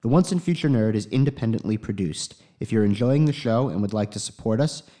The Once and Future Nerd is independently produced. If you're enjoying the show and would like to support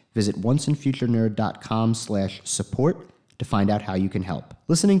us, visit onceandfuturenerd.com/support to find out how you can help.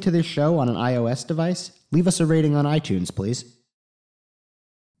 Listening to this show on an iOS device? Leave us a rating on iTunes, please.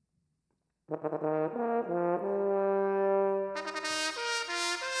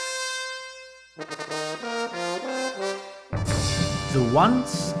 The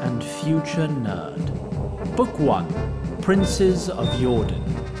Once and Future Nerd. Book 1, Princes of Jordan.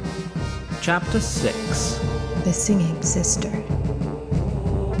 Chapter 6. The Singing Sister.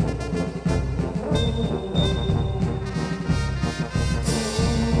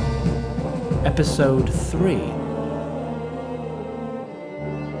 Episode 3.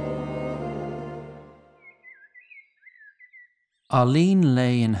 Arlene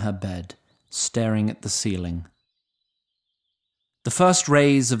lay in her bed, staring at the ceiling. The first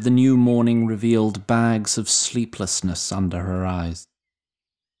rays of the new morning revealed bags of sleeplessness under her eyes.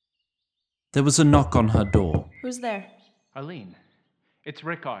 There was a knock on her door. Who's there? Arlene, it's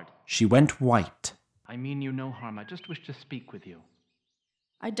Rickard. She went white. I mean you no harm. I just wish to speak with you.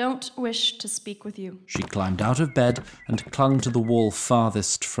 I don't wish to speak with you. She climbed out of bed and clung to the wall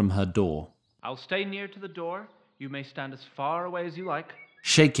farthest from her door. I'll stay near to the door. You may stand as far away as you like.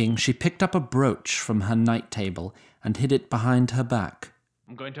 Shaking, she picked up a brooch from her night table and hid it behind her back.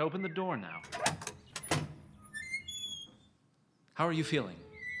 I'm going to open the door now. How are you feeling?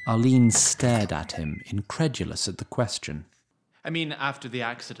 Arlene stared at him, incredulous at the question. I mean, after the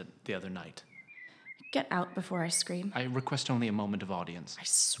accident the other night. Get out before I scream. I request only a moment of audience. I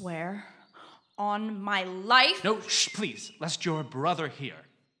swear on my life. No, please, lest your brother hear.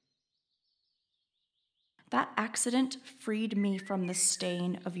 That accident freed me from the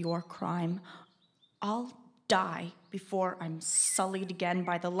stain of your crime. I'll die before I'm sullied again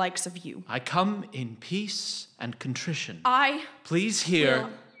by the likes of you. I come in peace and contrition. I Please hear. will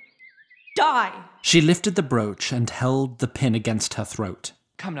die. She lifted the brooch and held the pin against her throat.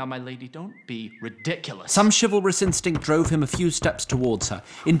 Come now, my lady, don't be ridiculous. Some chivalrous instinct drove him a few steps towards her.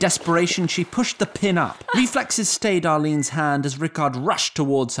 In desperation, she pushed the pin up. Reflexes stayed Arlene's hand as Rickard rushed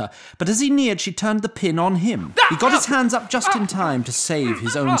towards her, but as he neared, she turned the pin on him. He got his hands up just in time to save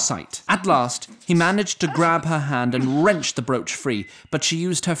his own sight. At last, he managed to grab her hand and wrench the brooch free, but she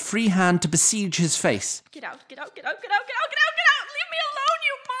used her free hand to besiege his face. Get out, get out, get out, get out, get out, get out, get out! Leave me alone,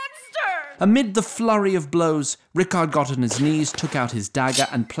 you monster! Amid the flurry of blows, Rickard got on his knees, took out his dagger,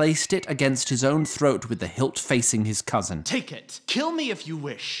 and placed it against his own throat with the hilt facing his cousin. Take it. Kill me if you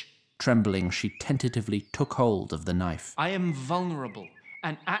wish. Trembling, she tentatively took hold of the knife. I am vulnerable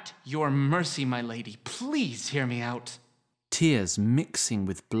and at your mercy, my lady. Please hear me out. Tears mixing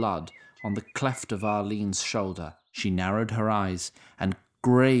with blood on the cleft of Arlene's shoulder, she narrowed her eyes and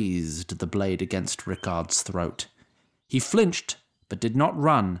grazed the blade against Rickard's throat. He flinched, but did not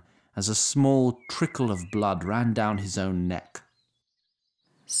run, as a small trickle of blood ran down his own neck.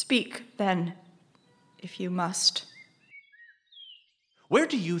 Speak, then, if you must. Where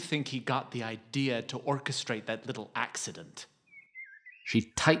do you think he got the idea to orchestrate that little accident?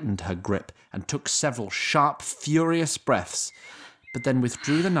 She tightened her grip and took several sharp, furious breaths, but then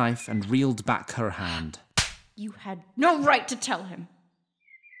withdrew the knife and reeled back her hand. You had no right to tell him.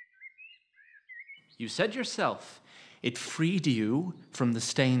 You said yourself, it freed you from the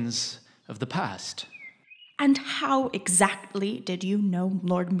stains of the past. And how exactly did you know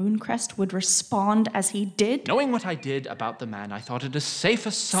Lord Mooncrest would respond as he did? Knowing what I did about the man, I thought it a safe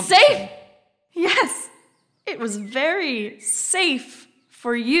assumption. Safe? Yes, it was very safe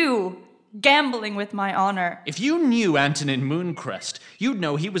for you, gambling with my honor. If you knew Antonin Mooncrest, you'd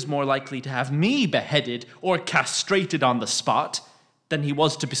know he was more likely to have me beheaded or castrated on the spot than he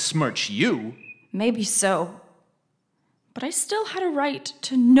was to besmirch you. Maybe so. But I still had a right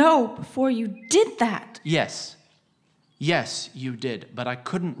to know before you did that. Yes, you did, but I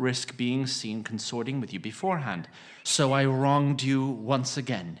couldn't risk being seen consorting with you beforehand. So I wronged you once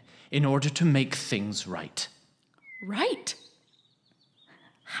again in order to make things right. Right?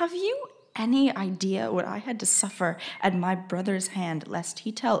 Have you any idea what I had to suffer at my brother's hand lest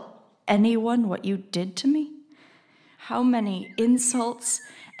he tell anyone what you did to me? How many insults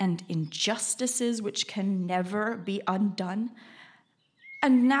and injustices which can never be undone?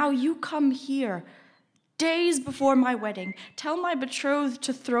 And now you come here, days before my wedding, tell my betrothed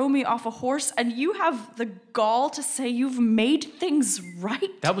to throw me off a horse, and you have the gall to say you've made things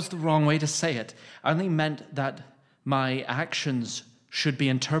right? That was the wrong way to say it. I only meant that my actions should be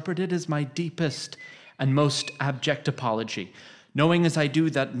interpreted as my deepest and most abject apology, knowing as I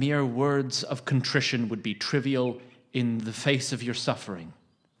do that mere words of contrition would be trivial in the face of your suffering.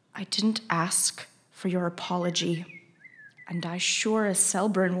 I didn't ask for your apology. And I sure as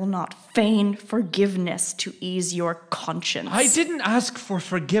Selburn will not feign forgiveness to ease your conscience. I didn't ask for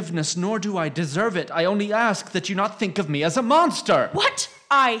forgiveness, nor do I deserve it. I only ask that you not think of me as a monster. What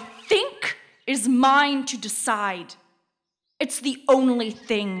I think is mine to decide. It's the only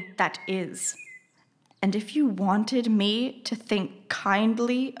thing that is. And if you wanted me to think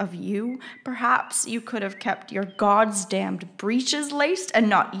kindly of you, perhaps you could have kept your God's damned breeches laced and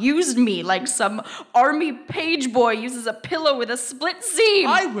not used me like some army page boy uses a pillow with a split seam.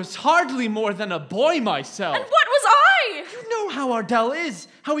 I was hardly more than a boy myself. And what was I? You know how Ardell is,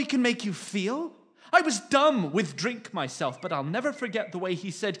 how he can make you feel. I was dumb with drink myself, but I'll never forget the way he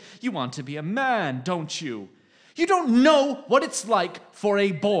said, "You want to be a man, don't you? You don't know what it's like for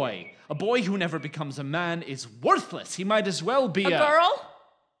a boy. A boy who never becomes a man is worthless. He might as well be A girl?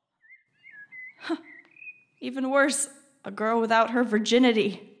 Huh. Even worse, a girl without her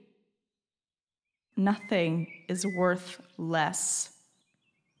virginity. Nothing is worth less.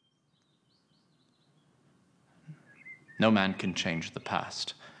 No man can change the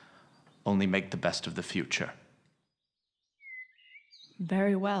past, only make the best of the future.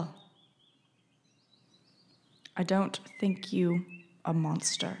 Very well. I don't think you a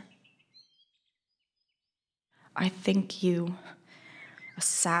monster. I think you a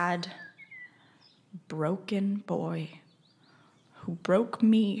sad, broken boy who broke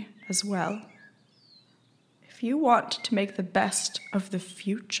me as well. If you want to make the best of the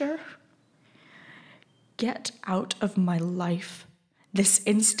future, get out of my life this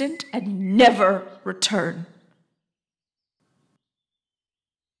instant and never return.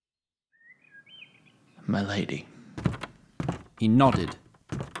 My lady. He nodded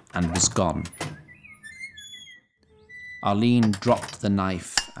and was gone. Arlene dropped the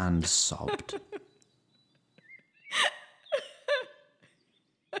knife and sobbed.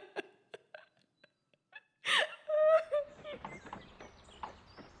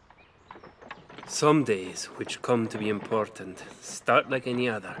 Some days, which come to be important, start like any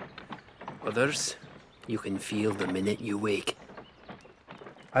other. Others, you can feel the minute you wake.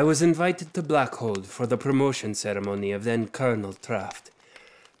 I was invited to Blackhold for the promotion ceremony of then Colonel Traft.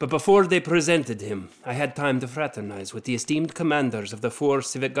 But before they presented him, I had time to fraternize with the esteemed commanders of the 4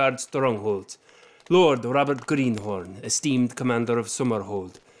 Civic Guard strongholds. Lord Robert Greenhorn, esteemed commander of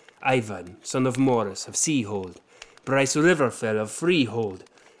Summerhold. Ivan, son of Morris of Seahold. Bryce Riverfell of Freehold.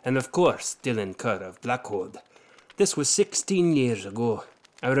 And of course, Dylan Kerr of Blackhold. This was 16 years ago.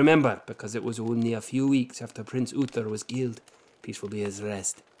 I remember because it was only a few weeks after Prince Uther was killed. Peaceful be his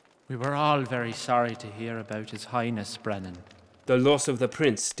rest. We were all very sorry to hear about His Highness Brennan. The loss of the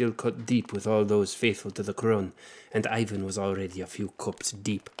prince still cut deep with all those faithful to the crown, and Ivan was already a few cups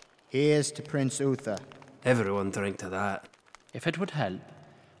deep. Here's to Prince Uther. Everyone drank to that. If it would help,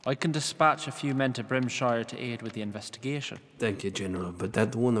 I can dispatch a few men to Brimshire to aid with the investigation. Thank you, General, but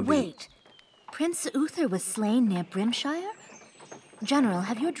that won't be... Wait. Prince Uther was slain near Brimshire? General,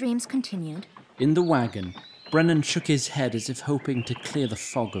 have your dreams continued? In the wagon, Brennan shook his head as if hoping to clear the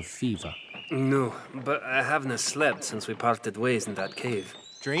fog of fever. No, but I haven't slept since we parted ways in that cave.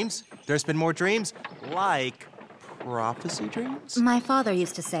 Dreams? There's been more dreams? Like prophecy dreams? My father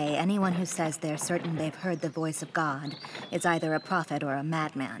used to say anyone who says they're certain they've heard the voice of God is either a prophet or a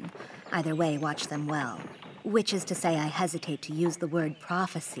madman. Either way, watch them well. Which is to say I hesitate to use the word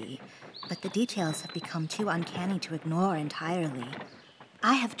prophecy, but the details have become too uncanny to ignore entirely.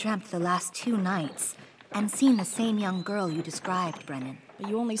 I have dreamt the last 2 nights and seen the same young girl you described, Brennan. But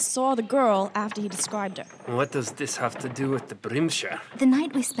you only saw the girl after he described her. What does this have to do with the Brimshire? The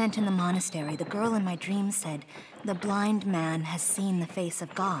night we spent in the monastery, the girl in my dream said, "The blind man has seen the face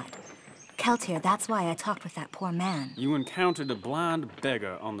of God." Keltier, that's why I talked with that poor man. You encountered a blind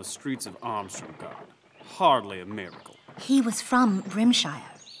beggar on the streets of Armstrongard. Hardly a miracle. He was from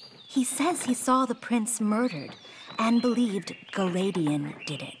Brimshire. He says he saw the prince murdered and believed Garadian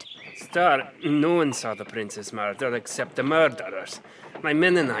did it. Star, no one saw the prince's murder except the murderers. My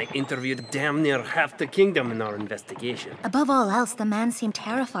men and I interviewed damn near half the kingdom in our investigation. Above all else, the man seemed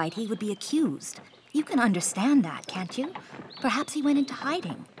terrified he would be accused. You can understand that, can't you? Perhaps he went into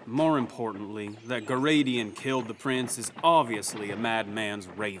hiding. More importantly, that Garadian killed the prince is obviously a madman's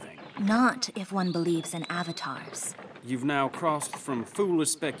raving. Not if one believes in avatars. You've now crossed from foolish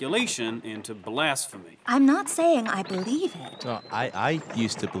speculation into blasphemy. I'm not saying I believe it. Well, I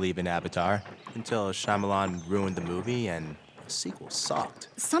used to believe in Avatar until Shyamalan ruined the movie and the sequel sucked.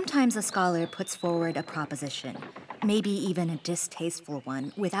 Sometimes a scholar puts forward a proposition, maybe even a distasteful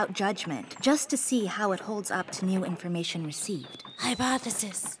one, without judgment, just to see how it holds up to new information received.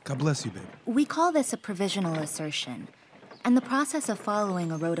 Hypothesis. God bless you, babe. We call this a provisional assertion. And the process of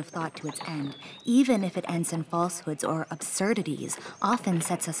following a road of thought to its end, even if it ends in falsehoods or absurdities, often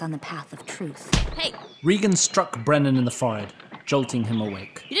sets us on the path of truth. Hey, Regan struck Brennan in the forehead, jolting him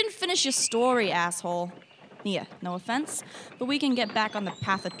awake. you didn't finish your story, asshole. Nia, no offense, but we can get back on the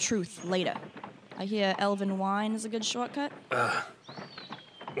path of truth later. I hear elven wine is a good shortcut.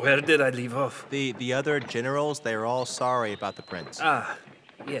 Where did I leave off? The other generals, they were all sorry about the prince. Ah,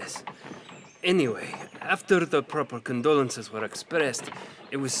 yes. Anyway, after the proper condolences were expressed,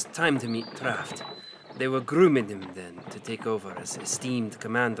 it was time to meet Traft. They were grooming him then to take over as esteemed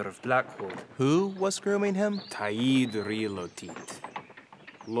commander of Blackhold. Who was grooming him? Taid Rilotit,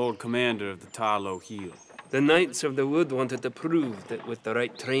 Lord Commander of the Tarlo Heel. The Knights of the Wood wanted to prove that with the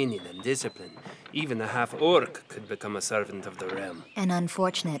right training and discipline, even a half-orc could become a servant of the realm. An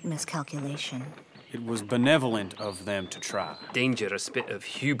unfortunate miscalculation. It was benevolent of them to try. Dangerous bit of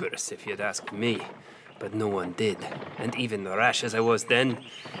hubris, if you'd ask me. But no one did. And even rash as I was then,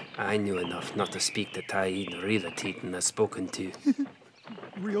 I knew enough not to speak to Taid Rilotit and have spoken to.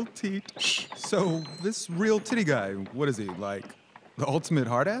 Real teat. So, this real titty guy, what is he, like the ultimate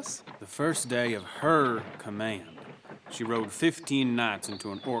hard ass? The first day of her command, she rode 15 knights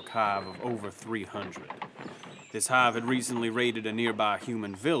into an orc hive of over 300. This hive had recently raided a nearby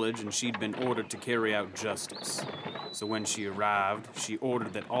human village, and she'd been ordered to carry out justice. So when she arrived, she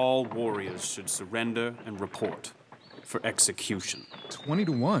ordered that all warriors should surrender and report for execution.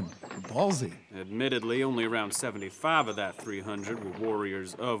 20-1. Ballsy. Admittedly, only around 75 of that 300 were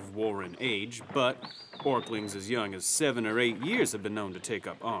warriors of warren age, but orclings as young as 7 or 8 years have been known to take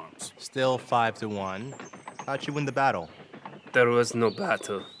up arms. Still 5-1. How'd you win the battle? There was no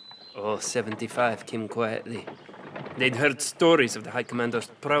battle. All 75 came quietly. They'd heard stories of the High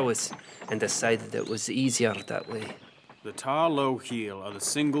Commander's prowess and decided it was easier that way. The Tarlo Heel are the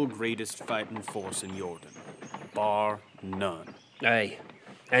single greatest fighting force in Jordan, bar none. Aye,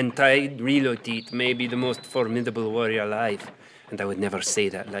 and Taid Rilotit may be the most formidable warrior alive, and I would never say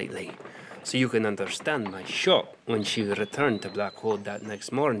that lightly. So you can understand my shock when she returned to Blackhold that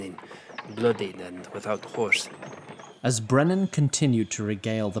next morning, bloodied and without horse. As Brennan continued to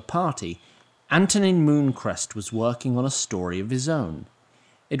regale the party, Antonin Mooncrest was working on a story of his own.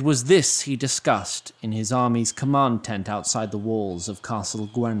 It was this he discussed in his army's command tent outside the walls of Castle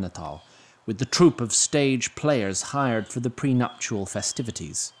Guernatal, with the troupe of stage players hired for the prenuptial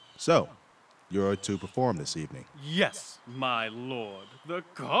festivities. So, you're to perform this evening. Yes, my lord. The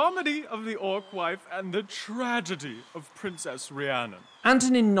comedy of the orc wife and the tragedy of Princess Rhiannon.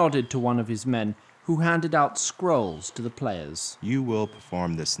 Antonin nodded to one of his men, who handed out scrolls to the players. You will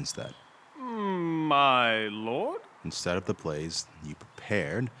perform this instead. My lord? Instead of the plays you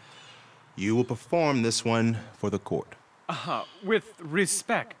prepared, you will perform this one for the court. With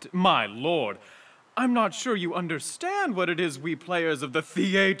respect, my lord. I'm not sure you understand what it is we players of the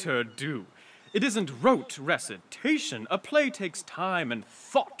theater do. It isn't rote recitation. A play takes time and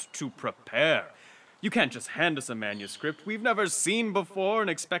thought to prepare. You can't just hand us a manuscript we've never seen before and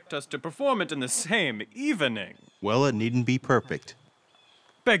expect us to perform it in the same evening. Well, it needn't be perfect.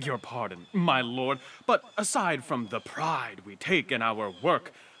 Beg your pardon, my lord, but aside from the pride we take in our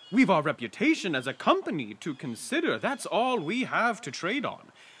work, we've our reputation as a company to consider. That's all we have to trade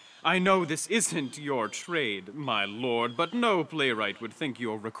on. I know this isn't your trade, my lord, but no playwright would think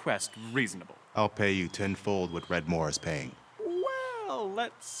your request reasonable. I'll pay you tenfold what Redmore is paying. Well,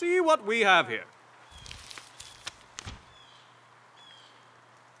 let's see what we have here.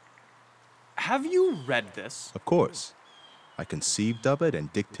 Have you read this? Of course. I conceived of it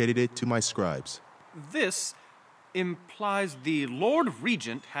and dictated it to my scribes. This implies the Lord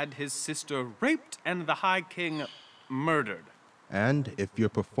Regent had his sister raped and the High King murdered. And if your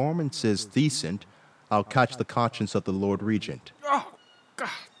performance is decent, I'll catch the conscience of the Lord Regent. Oh, God,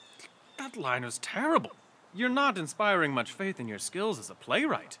 that line is terrible. You're not inspiring much faith in your skills as a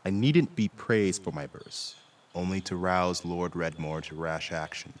playwright. I needn't be praised for my verse, only to rouse Lord Redmore to rash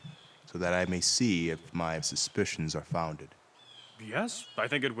action, so that I may see if my suspicions are founded. Yes, I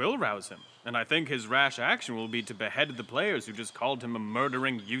think it will rouse him. And I think his rash action will be to behead the players who just called him a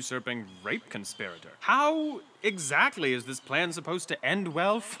murdering, usurping rape conspirator. How exactly is this plan supposed to end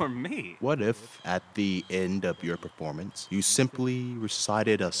well for me? What if, at the end of your performance, you simply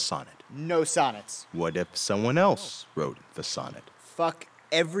recited a sonnet? No sonnets. What if someone else wrote the sonnet? Fuck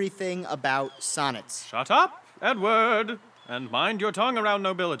everything about sonnets. Shut up, Edward, and mind your tongue around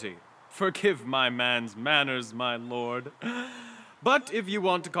nobility. Forgive my man's manners, my lord. But if you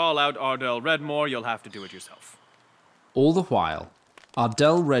want to call out Ardell Redmore, you'll have to do it yourself. All the while,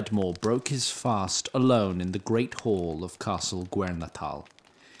 Ardell Redmore broke his fast alone in the great hall of Castle Guernatal.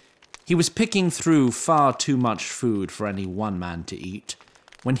 He was picking through far too much food for any one man to eat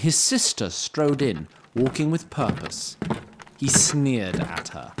when his sister strode in, walking with purpose. He sneered at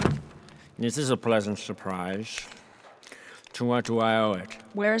her. This is a pleasant surprise. To what do I owe it?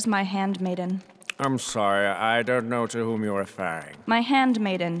 Where's my handmaiden? I'm sorry, I don't know to whom you're referring. My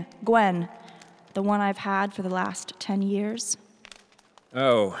handmaiden, Gwen. The one I've had for the last 10 years.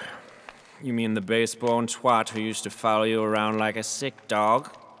 Oh, you mean the base-born twat who used to follow you around like a sick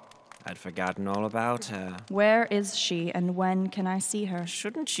dog? I'd forgotten all about her. Where is she, and when can I see her?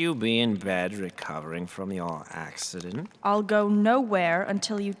 Shouldn't you be in bed recovering from your accident? I'll go nowhere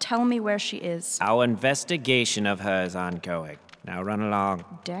until you tell me where she is. Our investigation of her is ongoing. Now run along.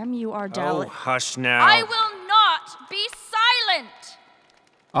 Damn you, Ardell. Oh, hush now. I will not be silent!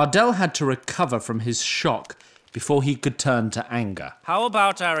 Ardell had to recover from his shock before he could turn to anger. How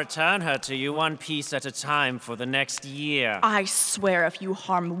about I return her to you one piece at a time for the next year? I swear if you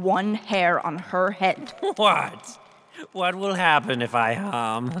harm one hair on her head. What? What will happen if I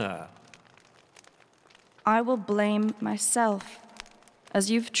harm her? I will blame myself,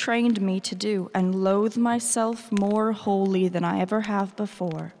 as you've trained me to do, and loathe myself more wholly than I ever have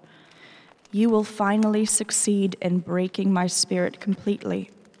before. You will finally succeed in breaking my spirit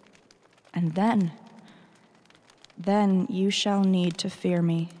completely. And then you shall need to fear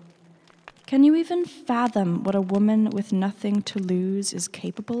me. Can you even fathom what a woman with nothing to lose is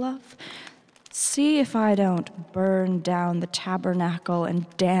capable of? See if I don't burn down the tabernacle and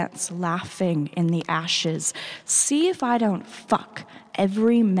dance laughing in the ashes. See if I don't fuck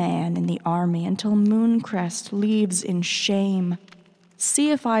every man in the army until Mooncrest leaves in shame.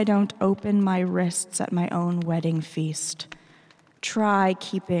 See if I don't open my wrists at my own wedding feast. Try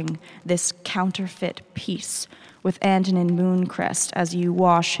keeping this counterfeit peace with Antonin Mooncrest as you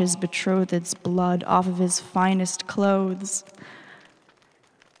wash his betrothed's blood off of his finest clothes.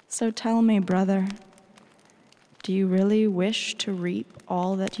 So tell me, brother, do you really wish to reap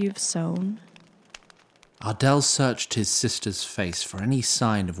all that you've sown? Ardell searched his sister's face for any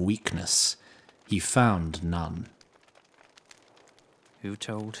sign of weakness. He found none. Who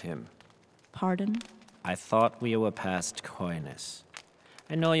told him? Pardon? I thought we were past coyness.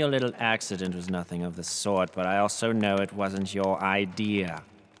 I know your little accident was nothing of the sort, but I also know it wasn't your idea.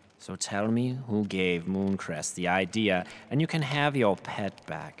 So tell me who gave Mooncrest the idea, and you can have your pet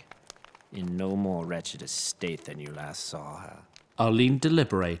back, in no more wretched a state than you last saw her. Arlene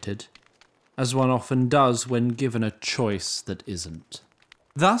deliberated, as one often does when given a choice that isn't.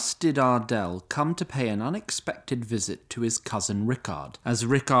 Thus did Ardell come to pay an unexpected visit to his cousin Rickard, as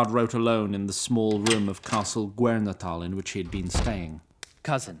Rickard wrote alone in the small room of Castle Guernatal in which he had been staying.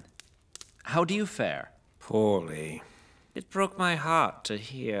 Cousin, how do you fare? Poorly. It broke my heart to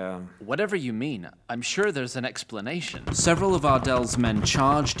hear. Whatever you mean, I'm sure there's an explanation. Several of Ardell's men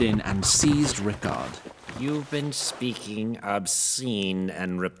charged in and seized Rickard. You've been speaking obscene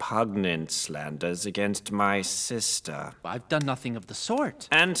and repugnant slanders against my sister. I've done nothing of the sort.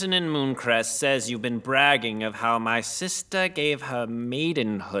 Antonin Mooncrest says you've been bragging of how my sister gave her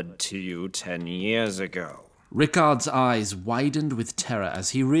maidenhood to you 10 years ago. Rickard's eyes widened with terror as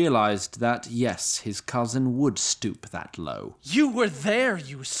he realized that, yes, his cousin would stoop that low. You were there,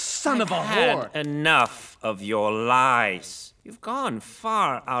 you son of a whore! Enough of your lies. You've gone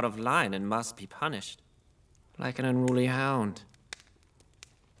far out of line and must be punished. Like an unruly hound.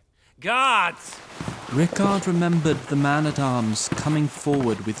 Guards! Rickard remembered the man-at-arms coming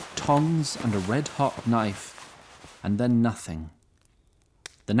forward with tongs and a red-hot knife, and then nothing.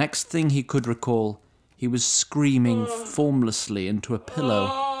 The next thing he could recall, he was screaming formlessly into a pillow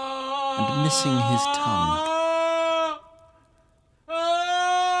and missing his tongue.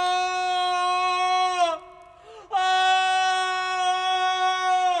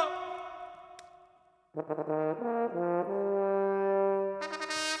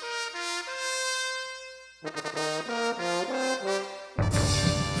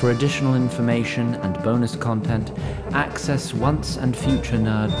 For additional information and bonus content, access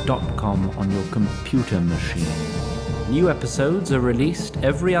onceandfuturenerd.com on your computer machine. New episodes are released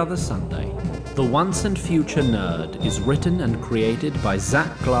every other Sunday. The Once and Future Nerd is written and created by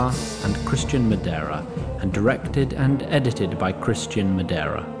Zach Glass and Christian Madera, and directed and edited by Christian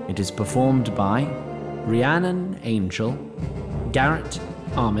Madera. It is performed by Rhiannon Angel, Garrett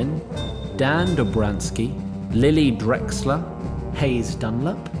Armin, Dan Dobransky, Lily Drexler, Hayes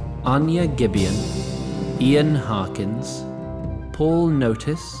Dunlap, Anya Gibeon, Ian Harkins, Paul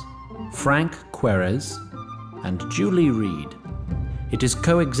Notice, Frank Querez, and Julie Reed. It is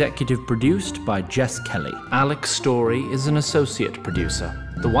co-executive produced by Jess Kelly. Alex Story is an associate producer.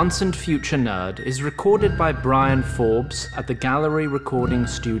 The Once and Future Nerd is recorded by Brian Forbes at the Gallery Recording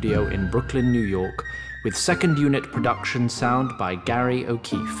Studio in Brooklyn, New York, with second unit production sound by Gary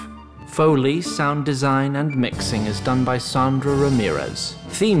O'Keefe. Foley, sound design, and mixing is done by Sandra Ramirez.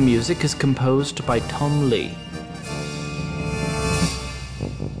 Theme music is composed by Tom Lee.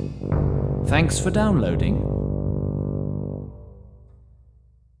 Thanks for downloading.